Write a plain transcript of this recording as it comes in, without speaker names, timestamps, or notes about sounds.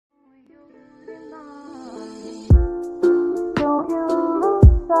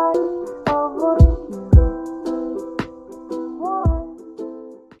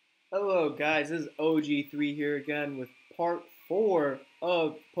guys, this is OG3 here again with part 4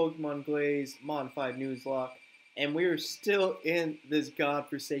 of Pokemon Glazed Modified Nuzlocke. And we're still in this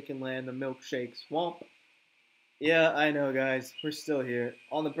godforsaken land, the Milkshake Swamp. Yeah, I know guys, we're still here.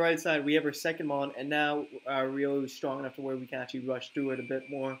 On the bright side, we have our second Mon, and now our Rio is strong enough to where we can actually rush through it a bit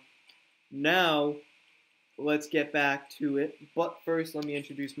more. Now, let's get back to it. But first, let me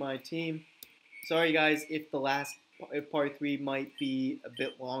introduce my team. Sorry guys if part 3 might be a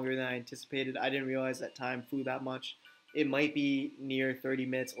bit longer than I anticipated. I didn't realize that time flew that much. It might be near 30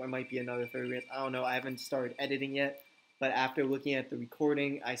 minutes or it might be another 30 minutes. I don't know. I haven't started editing yet. But after looking at the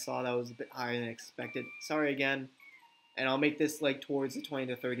recording, I saw that was a bit higher than expected. Sorry again. And I'll make this like towards the 20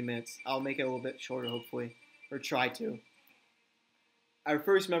 to 30 minutes. I'll make it a little bit shorter hopefully. Or try to. Our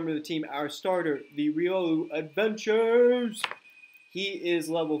first member of the team, our starter, the Riolu Adventures. He is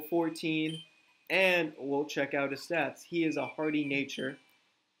level 14. And we'll check out his stats. He is a hardy nature.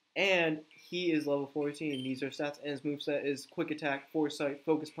 And he is level 14. These are stats. And his moveset is Quick Attack, Foresight,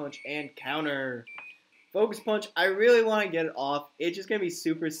 Focus Punch, and Counter. Focus Punch, I really want to get it off. It's just going to be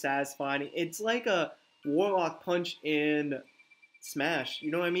super satisfying. It's like a Warlock Punch in Smash.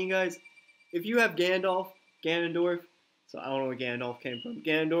 You know what I mean, guys? If you have Ganondorf, so I don't know where Ganondorf came from,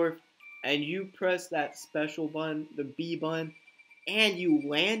 Ganondorf, and you press that special button, the B button, and you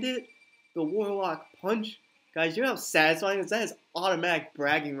land it, the Warlock Punch, guys, you know how satisfying it is? That is automatic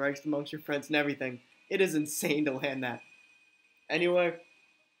bragging rights amongst your friends and everything. It is insane to land that. Anyway,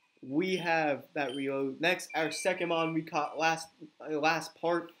 we have that reload. Next, our second Mon we caught last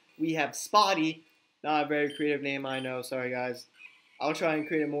part, we have Spotty. Not a very creative name, I know. Sorry, guys. I'll try and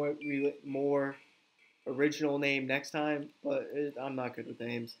create a more original name next time, but I'm not good with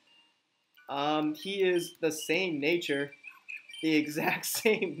names. He is the same nature. The exact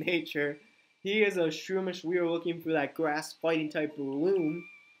same nature. He is a Shroomish. We are looking for that grass fighting type Loom.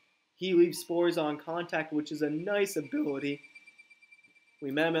 He leaves spores on contact, which is a nice ability. We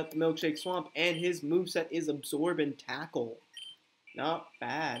met him at the Milkshake Swamp, and his moveset is Absorb and Tackle. Not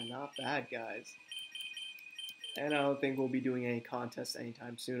bad, guys. And I don't think we'll be doing any contests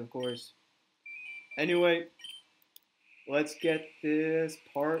anytime soon, of course. Anyway, let's get this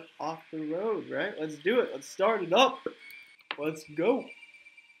part off the road, right? Let's do it. Let's start it up. Let's go.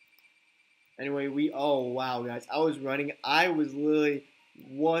 Anyway, oh wow, guys. I was running. I was literally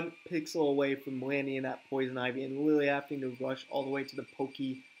 1 pixel away from landing in that Poison Ivy and literally having to rush all the way to the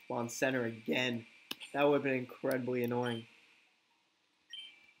Pokemon Center again. That would have been incredibly annoying.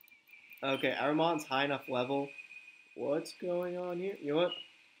 Okay, our Mon's high enough level. What's going on here? You know what?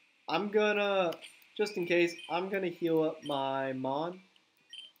 I'm gonna, just in case, I'm gonna heal up my Mon.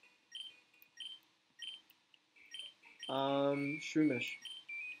 Shroomish,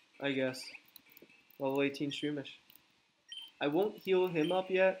 I guess. Level 18 Shroomish. I won't heal him up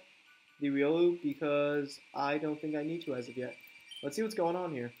yet, the Riolu, because I don't think I need to as of yet. Let's see what's going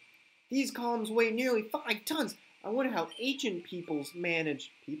on here. These columns weigh nearly 5 tons. I wonder how ancient peoples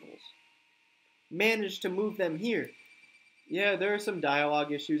managed to move them here. Yeah, there are some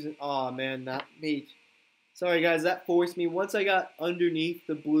dialogue issues. Aw, man, not me. Sorry, guys, that forced me. Once I got underneath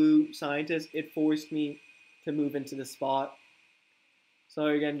the blue scientist, it forced me to move into the spot.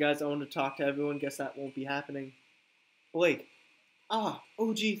 Sorry again, guys. I want to talk to everyone. Guess that won't be happening. Blake. Ah,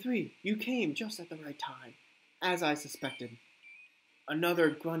 OG3. You came just at the right time. As I suspected. Another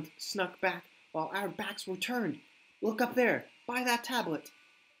grunt snuck back while our backs were turned. Look up there. By that tablet.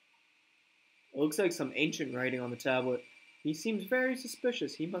 It looks like some ancient writing on the tablet. He seems very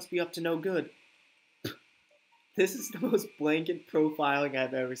suspicious. He must be up to no good. This is the most blanket profiling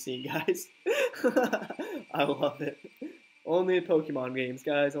I've ever seen, guys. I love it. Only in Pokemon games,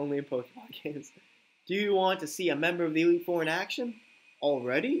 guys. Only in Pokemon games. Do you want to see a member of the Elite Four in action?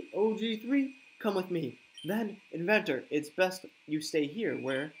 Already? OG3? Come with me. Then, Inventor, it's best you stay here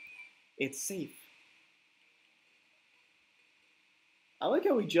where it's safe. I like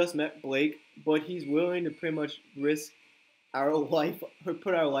how we just met Blake, but he's willing to pretty much risk our life, or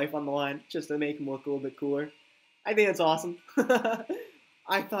put our life on the line just to make him look a little bit cooler. I think that's awesome.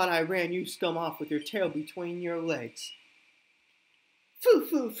 I thought I ran you scum off with your tail between your legs. Foo,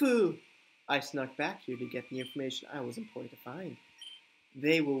 foo, foo. I snuck back here to get the information I was employed to find.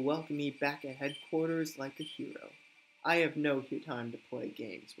 They will welcome me back at headquarters like a hero. I have no time to play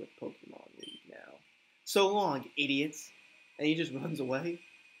games with Pokemon League now. So long, idiots. And he just runs away.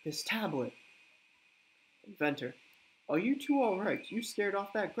 His tablet. Inventor. Are you two alright? You scared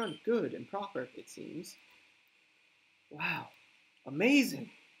off that grunt good and proper, it seems. Wow. Amazing.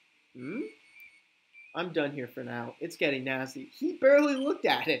 I'm done here for now. It's getting nasty. He barely looked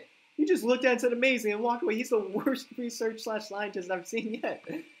at it. He just looked at it and said amazing and walked away. He's the worst research/scientist I've seen yet.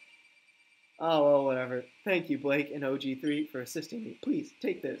 Oh, well, whatever. Thank you, Blake and OG3, for assisting me. Please,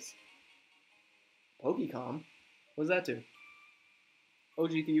 take this. Pokecom? What does that do?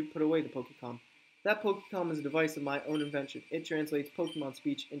 OG3, put away the Pokecom. That Pokecom is a device of my own invention. It translates Pokemon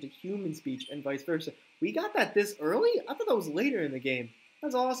speech into human speech and vice versa. We got that this early? I thought that was later in the game.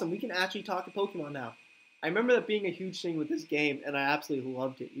 That's awesome. We can actually talk to Pokemon now. I remember that being a huge thing with this game, and I absolutely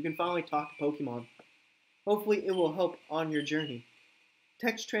loved it. You can finally talk to Pokemon. Hopefully, it will help on your journey.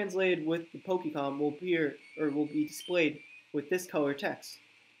 Text translated with the Pokecom will appear or will be displayed with this color text.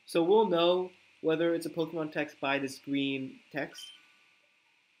 So we'll know whether it's a Pokemon text by this green text.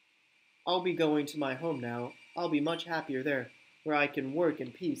 I'll be going to my home now. I'll be much happier there, where I can work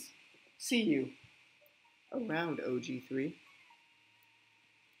in peace. See you around, OG3.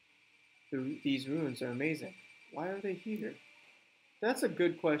 These ruins are amazing. Why are they here? That's a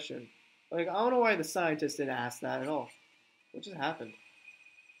good question. Like, I don't know why the scientist didn't ask that at all. What just happened?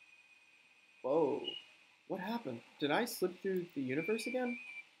 Whoa. What happened? Did I slip through the universe again?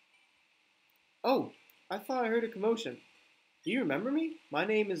 Oh, I thought I heard a commotion. Do you remember me? My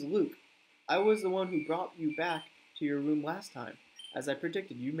name is Luke. I was the one who brought you back to your room last time. As I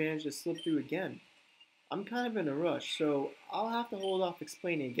predicted, you managed to slip through again. I'm kind of in a rush, so I'll have to hold off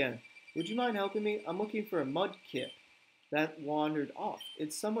explaining again. Would you mind helping me? I'm looking for a mudkip that wandered off.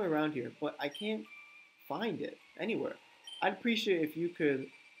 It's somewhere around here, but I can't find it anywhere. I'd appreciate if you could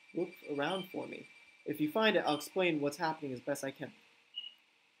look around for me. If you find it, I'll explain what's happening as best I can.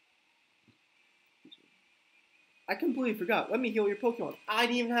 I completely forgot. Let me heal your Pokemon. I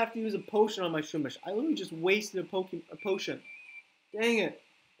didn't even have to use a potion on my Shroomish. I literally just wasted a potion. Dang it.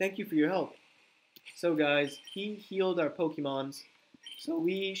 Thank you for your help. So guys, he healed our Pokemons. So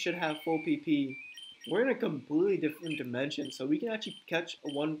we should have full PP. We're in a completely different dimension. So we can actually catch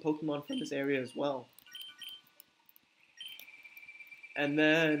one Pokemon from this area as well. And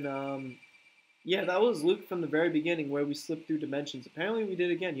then, yeah, that was Luke from the very beginning where we slipped through dimensions. Apparently we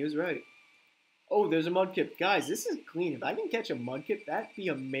did again. He was right. Oh, there's a Mudkip. Guys, this is clean. If I can catch a Mudkip, that'd be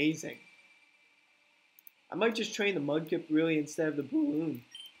amazing. I might just train the Mudkip really instead of the balloon.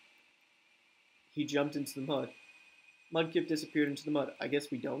 He jumped into the mud. Mudkip disappeared into the mud. I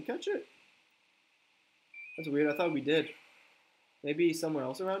guess we don't catch it? That's weird. I thought we did. Maybe somewhere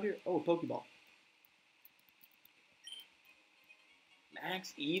else around here? Oh, a Pokeball.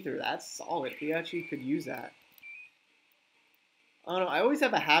 Max Ether. That's solid. We actually could use that. I don't know. I always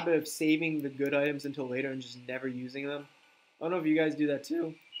have a habit of saving the good items until later and just never using them. I don't know if you guys do that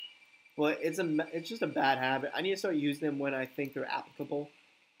too. But it's just a bad habit. I need to start using them when I think they're applicable.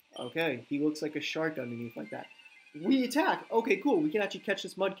 Okay, he looks like a shark underneath like that. We attack! Okay, cool. We can actually catch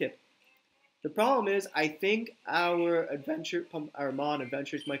this Mudkip. The problem is, I think our Mon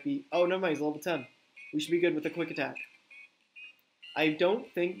adventures might be... Oh, never mind. He's level 10. We should be good with a quick attack. I don't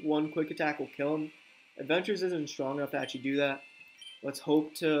think one quick attack will kill him. Adventures isn't strong enough to actually do that. Let's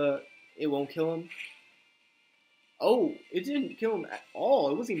hope it won't kill him. Oh, it didn't kill him at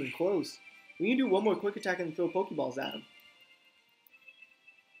all. It wasn't even close. We can do one more quick attack and throw Pokeballs at him.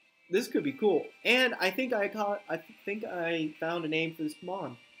 This could be cool. And I think I found a name for this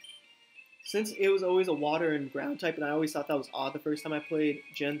Mon. Since it was always a water and ground type, and I always thought that was odd the first time I played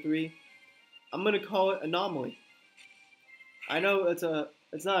Gen 3, I'm gonna call it Anomaly. I know it's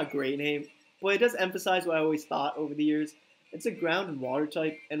not a great name, but it does emphasize what I always thought over the years. It's a ground and water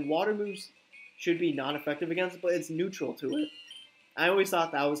type, and water moves should be non-effective against it, but it's neutral to it. I always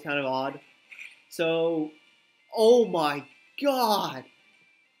thought that was kind of odd. So, oh my god!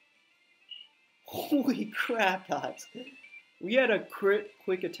 Holy crap, guys. We had a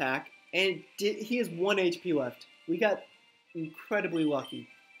quick attack, and he has 1 HP left. We got incredibly lucky.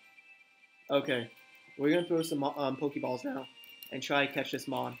 Okay, we're going to throw some Pokeballs now and try to catch this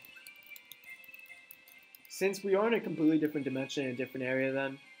Mon. Since we are in a completely different dimension in a different area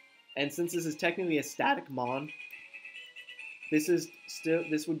then, and since this is technically a static Mon, this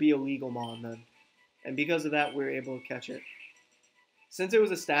would be a legal Mon then. And because of that, we're able to catch it. Since it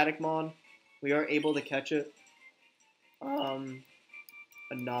was a static Mon, we are able to catch it.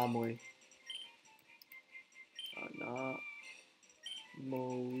 Anomaly.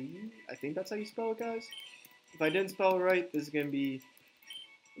 Anomaly. I think that's how you spell it, guys. If I didn't spell it right, this is going to be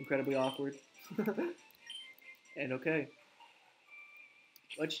incredibly awkward. And okay.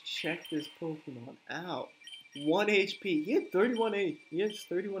 Let's check this Pokemon out. 1 HP. He had 31 HP. He has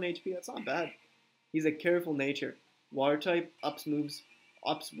 31 HP. That's not bad. He's a careful nature. Water type, ups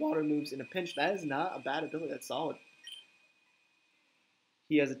water moves in a pinch. That is not a bad ability. That's solid.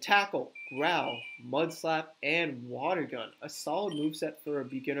 He has a Tackle, Growl, Mud Slap, and Water Gun. A solid moveset for a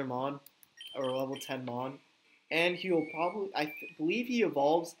beginner Mon, or a level 10 Mon. And he'll probably, believe he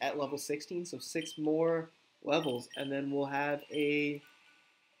evolves at level 16, so 6 more levels. And then we'll have I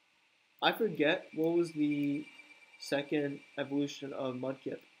forget what was the second evolution of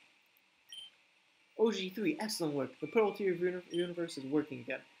Mudkip. OG3, excellent work. The portal to your universe is working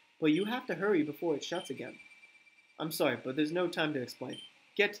again. But you have to hurry before it shuts again. I'm sorry, but there's no time to explain.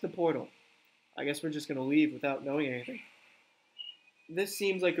 Get to the portal. I guess we're just going to leave without knowing anything. This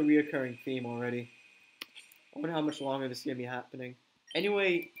seems like a reoccurring theme already. I wonder how much longer this is going to be happening.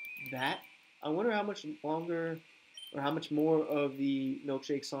 Anyway, I wonder how much longer or how much more of the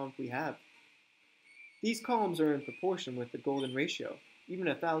milkshake song we have. These columns are in proportion with the golden ratio. Even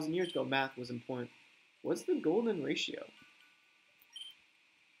 1,000 years ago, math was important. What's the golden ratio?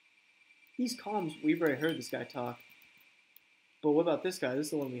 These columns, we've already heard this guy talk. But what about this guy? This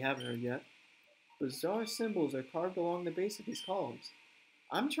is the one we haven't heard yet. Bizarre symbols are carved along the base of these columns.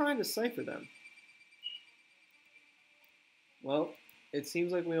 I'm trying to cipher them. Well, it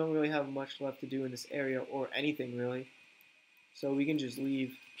seems like we don't really have much left to do in this area, or anything really. So we can just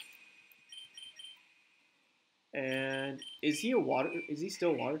leave. And is he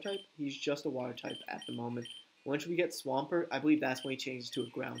still water type? He's just a water type at the moment. Once we get Swampert, I believe that's when he changes to a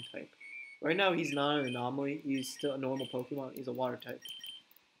ground type. Right now he's not an anomaly, he's still a normal Pokemon, he's a water type.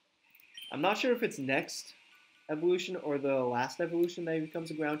 I'm not sure if it's next evolution or the last evolution that he becomes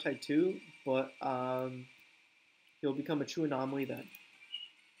a ground type too, but he'll become a true anomaly then.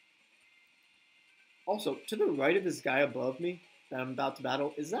 Also, to the right of this guy above me that I'm about to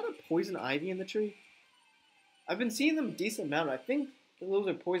battle, is that a poison ivy in the tree? I've been seeing them a decent amount. I think those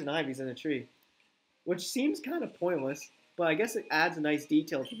are poison ivies in the tree, which seems kind of pointless, but I guess it adds a nice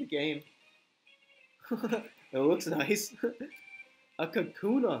detail to the game. It looks nice. A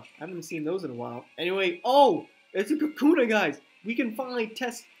Kakuna. I haven't seen those in a while. Anyway, oh, it's a Kakuna, guys. We can finally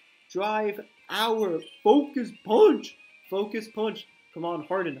test drive our Focus Punch. Focus Punch. Come on,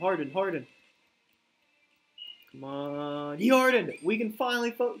 harden, harden, harden. Come on. He hardened. We can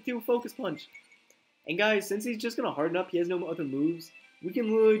finally do a Focus Punch. And guys, since he's just going to harden up, he has no other moves, we can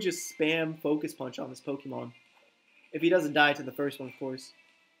literally just spam Focus Punch on this Pokemon. If he doesn't die to the first one, of course.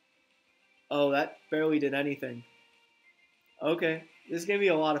 Oh, that barely did anything. Okay, this is going to be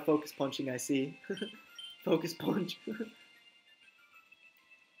a lot of Focus Punching, I see. Focus Punch.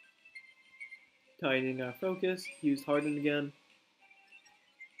 Tightening our focus. Used Harden again.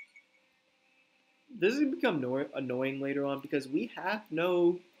 This is going to become annoying later on because we have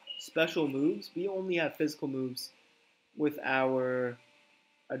no special moves. We only have physical moves with our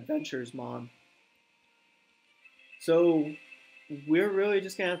Adventures Mon. So we're really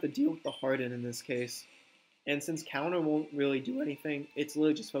just going to have to deal with the Harden in this case. And since counter won't really do anything, it's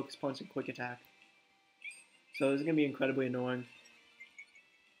literally just Focus Punch and Quick Attack. So this is going to be incredibly annoying.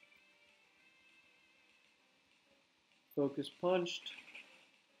 Focus Punched.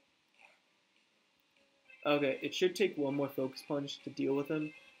 Okay, it should take one more Focus Punch to deal with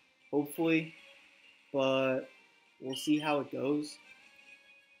him. Hopefully. But we'll see how it goes.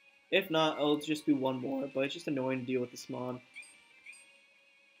 If not, I'll just do one more. But it's just annoying to deal with this Mon.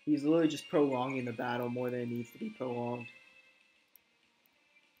 He's literally just prolonging the battle more than it needs to be prolonged.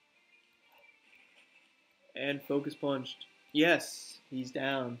 And Focus Punched. Yes, he's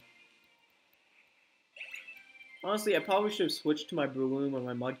down. Honestly, I probably should have switched to my Breloom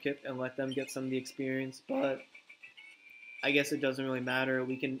or my Mudkip and let them get some of the experience, but I guess it doesn't really matter.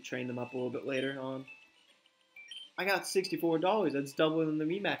 We can train them up a little bit later on. I got $64. That's double than the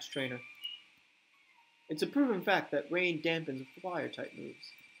rematch trainer. It's a proven fact that rain dampens fire-type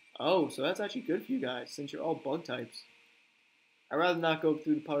moves. Oh, so that's actually good for you guys, since you're all bug types. I'd rather not go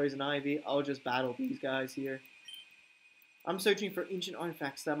through the Poison Ivy. I'll just battle these guys here. I'm searching for ancient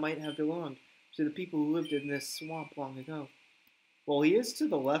artifacts that might have belonged to the people who lived in this swamp long ago. Well, he is to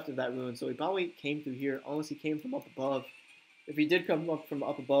the left of that ruin, so he probably came through here, unless he came from up above. If he did come up from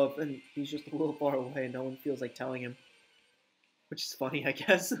up above, then he's just a little far away and no one feels like telling him. Which is funny, I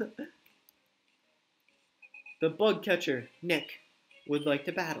guess. The bug catcher, Nick, would like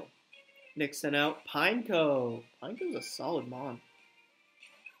to battle. Nick sent out Pineco. Pineco's a solid mon.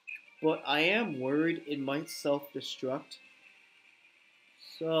 But I am worried it might self-destruct.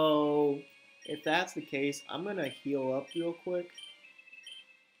 So if that's the case, I'm going to heal up real quick.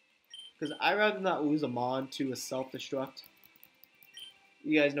 Because I'd rather not lose a mon to a self-destruct.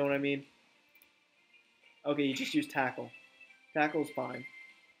 You guys know what I mean? Okay, you just use Tackle. Tackle's fine.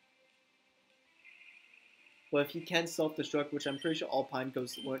 But if you can self-destruct, which I'm pretty sure all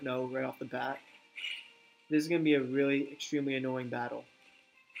Pinecos know right off the bat, this is going to be a really extremely annoying battle.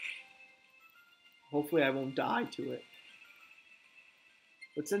 Hopefully I won't die to it.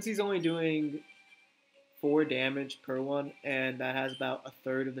 But since he's only doing 4 damage per one, and that has about a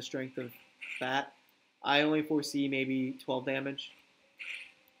third of the strength of that. I only foresee maybe 12 damage.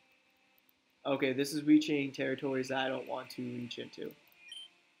 Okay, this is reaching territories that I don't want to reach into.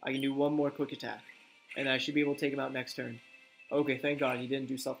 I can do one more quick attack, and I should be able to take him out next turn. Okay, thank God he didn't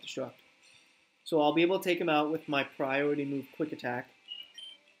do self-destruct. So I'll be able to take him out with my priority move, quick attack.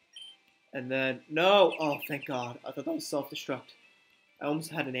 And then, no! Oh, thank God. I thought that was self-destruct. I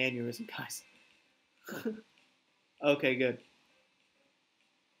almost had an aneurysm, guys. Okay, good.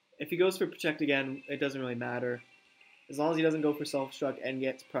 If he goes for protect again, it doesn't really matter. As long as he doesn't go for self-destruct and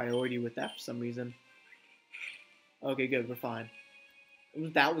gets priority with that for some reason. Okay, good, we're fine.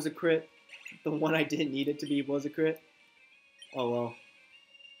 That was a crit. The one I didn't need it to be was a crit. Oh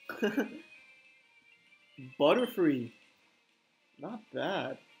well. Butterfree. Not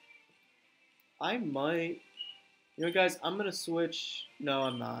bad. I might... You know, guys, I'm gonna switch... No,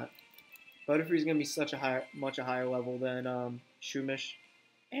 I'm not. Butterfree's gonna be such a much higher level than Shroomish.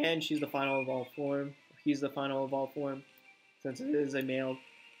 And she's the final evolved form. He's the final evolved form. Since it is a male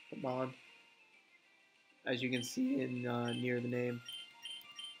Pokemon. As you can see in near the name.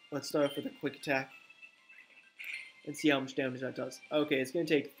 Let's start off with a quick attack. And see how much damage that does. Okay, it's gonna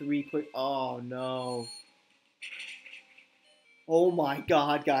take 3 quick... Oh, no. Oh my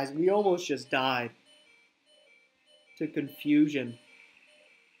God, guys. We almost just died. To confusion.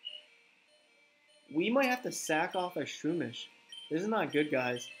 We might have to sack off our Shroomish. This is not good,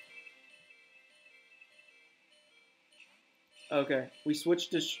 guys. Okay, we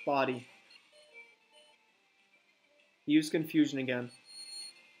switched to Spotty. Use confusion again.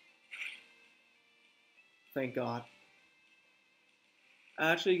 Thank God.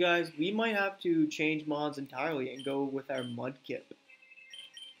 Actually, guys, we might have to change mods entirely and go with our Mudkip.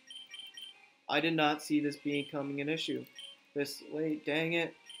 I did not see this becoming an issue. This late, dang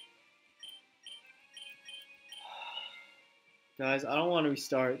it. Guys, I don't want to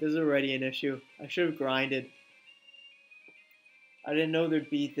restart. This is already an issue. I should have grinded. I didn't know there'd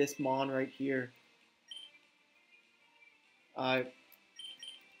be this mon right here. I'm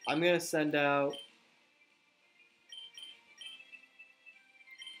gonna send out...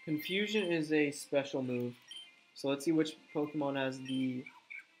 Confusion is a special move. So let's see which Pokemon has the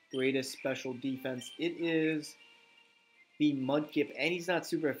greatest special defense. It is the Mudkip, and he's not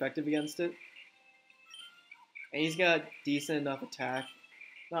super effective against it. And he's got decent enough attack.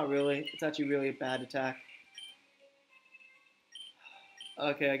 Not really. It's actually really a bad attack.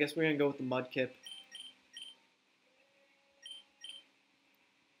 Okay, I guess we're going to go with the Mudkip.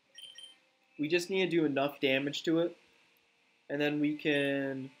 We just need to do enough damage to it. And then we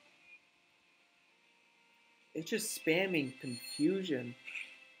can... It's just spamming confusion.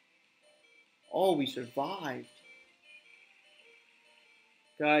 Oh, we survived.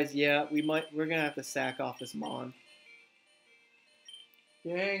 Guys, yeah, we're gonna have to sack off this Mon.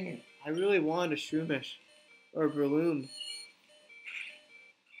 Dang it. I really wanted a Shroomish. Or a Breloom.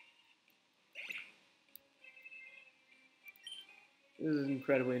 This is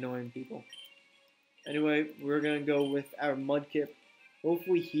incredibly annoying, people. Anyway, we're gonna go with our Mudkip.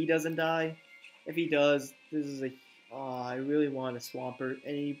 Hopefully he doesn't die. If he does, this is a... Oh, I really want a Swampert,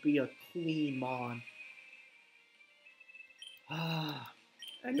 and he'd be a clean Mon.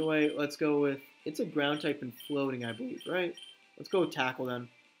 Anyway, let's go with... It's a ground type and floating, I believe, right? Let's go with Tackle then.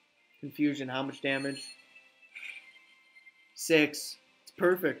 Confusion, how much damage? 6. It's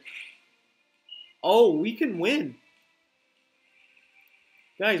perfect. Oh, we can win.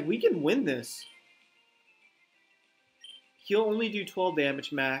 Guys, we can win this. He'll only do 12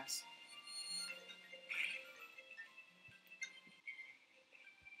 damage max.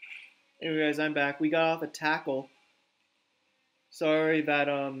 Anyway, guys, I'm back. We got off a Tackle. Sorry that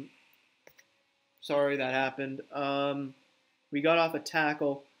happened. We got off a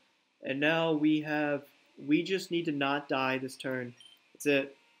Tackle, and now we just need to not die this turn. That's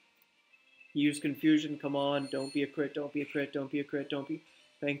it. Use confusion. Come on, don't be a crit. Don't be a crit. Don't be a crit. Don't be.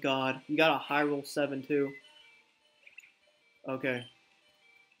 Thank God. We got a high roll 7 too. Okay.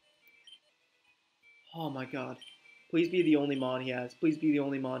 Oh my God. Please be the only Mon he has. Please be the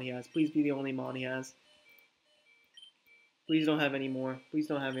only Mon he has. Please be the only Mon he has. Please don't have any more. Please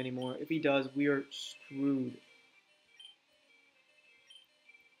don't have any more. If he does, we are screwed.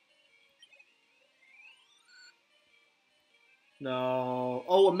 No.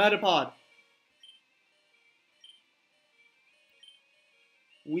 Oh, a Metapod.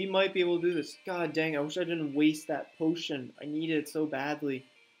 We might be able to do this. God dang, I wish I didn't waste that potion. I needed it so badly.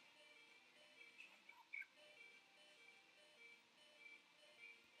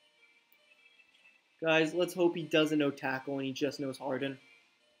 Guys, let's hope he doesn't know Tackle and he just knows Harden.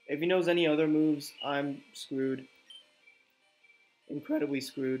 If he knows any other moves, I'm screwed. Incredibly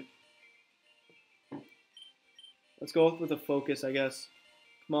screwed. Let's go with a focus, I guess.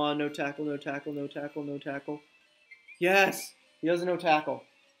 Come on, no tackle, no tackle, no tackle, no tackle. Yes! He doesn't know tackle.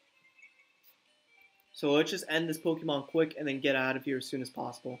 So let's just end this Pokemon quick and then get out of here as soon as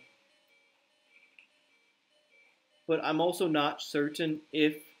possible. But I'm also not certain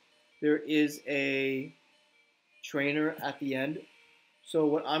if there is a trainer at the end. So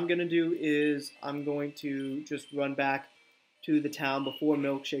what I'm going to do is I'm going to just run back to the town before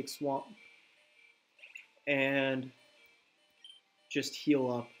Milkshake Swamp and just heal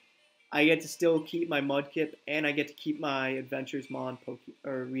up. I get to still keep my Mudkip and I get to keep my Adventures Mon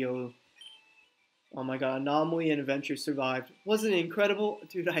or Rio. Oh my god, Anomaly and Adventure survived. Wasn't it incredible?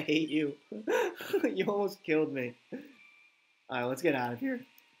 Dude, I hate you. You almost killed me. Alright, let's get out of here.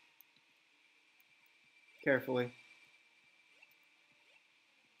 Carefully.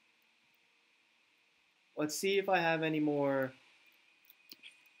 Let's see if I have any more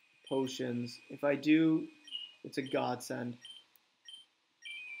potions. If I do, it's a godsend.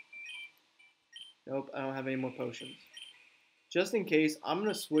 Nope, I don't have any more potions. Just in case, I'm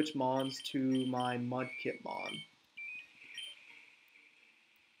going to switch Mons to my Mudkip Mon.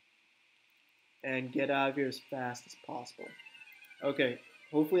 And get out of here as fast as possible. Okay,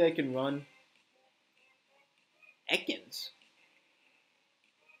 hopefully I can run. Ekans.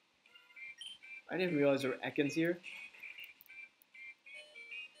 I didn't realize there were Ekans here.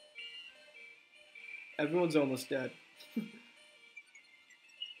 Everyone's almost dead.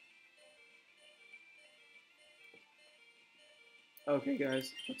 Okay, guys,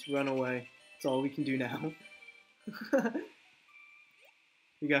 let's run away. That's all we can do now.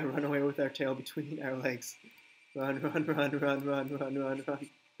 We gotta run away with our tail between our legs. Run, run, run, run, run, run, run,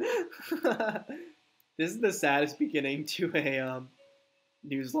 run. This is the saddest beginning to a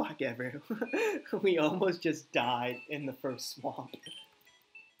Nuzlocke ever. We almost just died in the first swamp.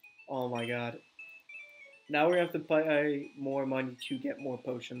 Oh my god. Now we have to pay more money to get more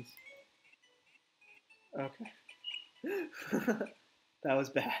potions. Okay. That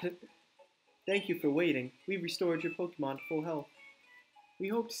was bad. Thank you for waiting. We restored your Pokemon to full health. We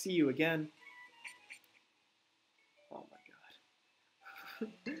hope to see you again. Oh my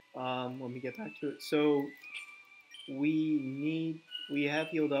god. Let me get back to it. So, we have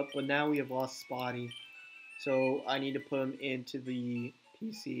healed up, but now we have lost Spotty. So, I need to put him into the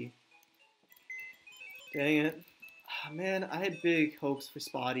PC. Dang it. Man, I had big hopes for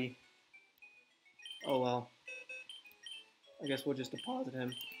Spotty. Oh well. I guess we'll just deposit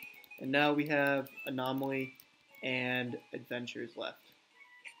him. And now we have Anomaly and Adventures left.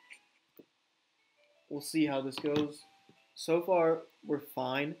 We'll see how this goes. So far, we're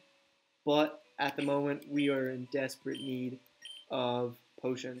fine. But at the moment, we are in desperate need of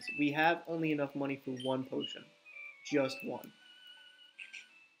potions. We have only enough money for one potion. Just one.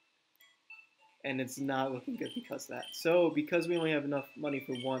 And it's not looking good because of that. So, because we only have enough money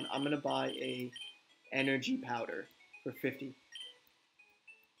for one, I'm going to buy a energy powder for 50.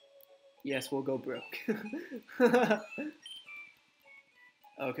 Yes, we'll go broke.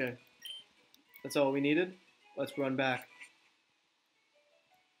 Okay. That's all we needed. Let's run back.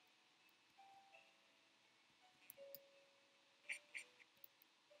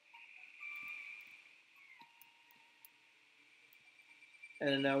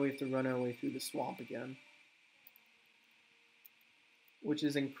 And now we have to run our way through the swamp again. Which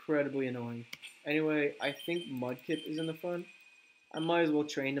is incredibly annoying. Anyway, I think Mudkip is in the front. I might as well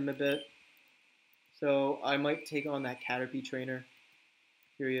train him a bit. So I might take on that Caterpie trainer.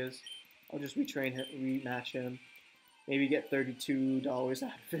 Here he is. I'll just retrain him, rematch him. Maybe get $32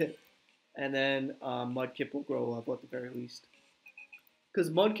 out of it. And then Mudkip will grow up at the very least.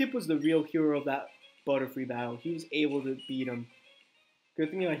 Because Mudkip was the real hero of that Butterfree battle. He was able to beat him. Good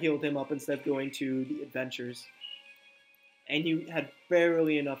thing I healed him up instead of going to the Adventures. And you had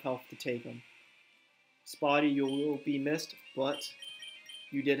barely enough health to take him. Spotty, you will be missed, but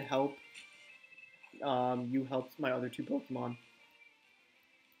you did help. You helped my other two Pokemon.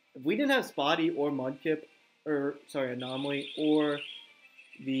 If we didn't have Spotty or Mudkip, or sorry, Anomaly, or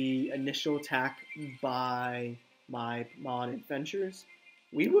the initial attack by my Mon Adventures,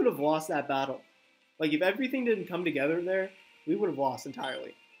 we would have lost that battle. Like, if everything didn't come together there, we would have lost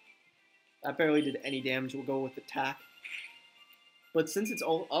entirely. That barely did any damage. We'll go with attack. But since it's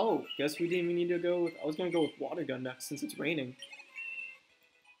all... Oh, guess we didn't even need to go with... I was going to go with Water Gun next since it's raining.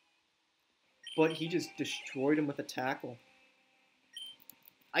 But he just destroyed him with a tackle.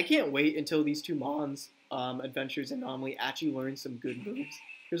 I can't wait until these two Mons, Adventures and Anomaly, actually learn some good moves.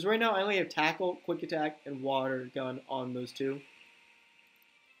 Because right now I only have Tackle, Quick Attack, and Water Gun on those two.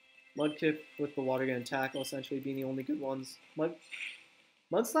 Mudkip with the water gun and tackle essentially being the only good ones.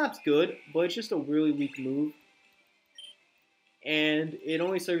 Mudslap's good, but it's just a really weak move. And it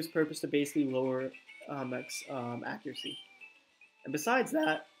only serves purpose to basically lower accuracy. And besides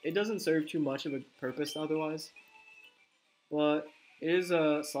that, it doesn't serve too much of a purpose otherwise. But it is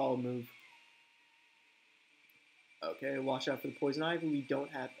a solid move. Okay, watch out for the Poison Ivy. We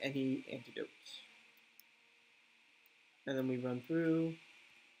don't have any antidotes. And then we run through.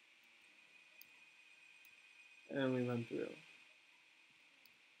 And we run through.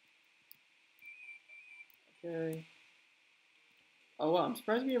 Okay. Oh wow, I'm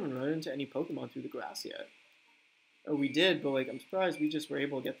surprised we haven't run into any Pokemon through the grass yet. Oh, we did, but like, I'm surprised we just were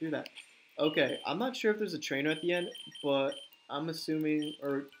able to get through that. Okay, I'm not sure if there's a trainer at the end, but I'm assuming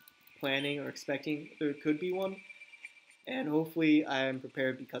or planning or expecting there could be one. And hopefully I am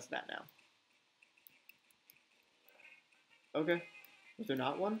prepared because of that now. Okay. Was there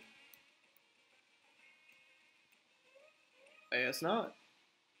not one? I guess not.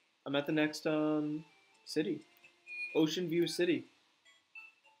 I'm at the next city. Ocean View City.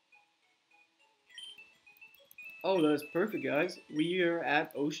 Oh, that is perfect, guys. We are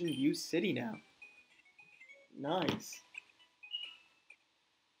at Ocean View City now. Nice.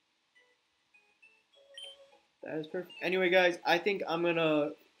 That is perfect. Anyway, guys, I think I'm going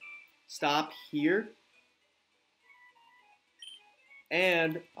to stop here.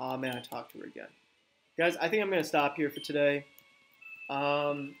 And, oh man, I talked to her again. Guys, I think I'm going to stop here for today.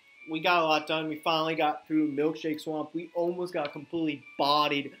 We got a lot done. We finally got through Milkshake Swamp. We almost got completely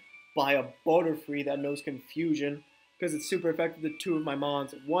bodied by a Butterfree that knows Confusion because it's super effective to two of my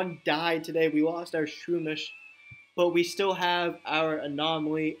Mons. One died today. We lost our Shroomish, but we still have our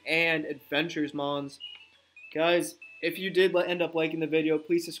Anomaly and Adventures Mons. Guys, if you did end up liking the video,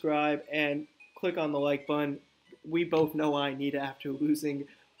 please subscribe and click on the like button. We both know I need it after losing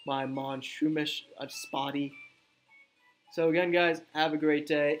my Mon Shroomish, Spotty. So again, guys, have a great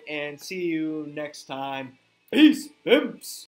day and see you next time. Peace, imps!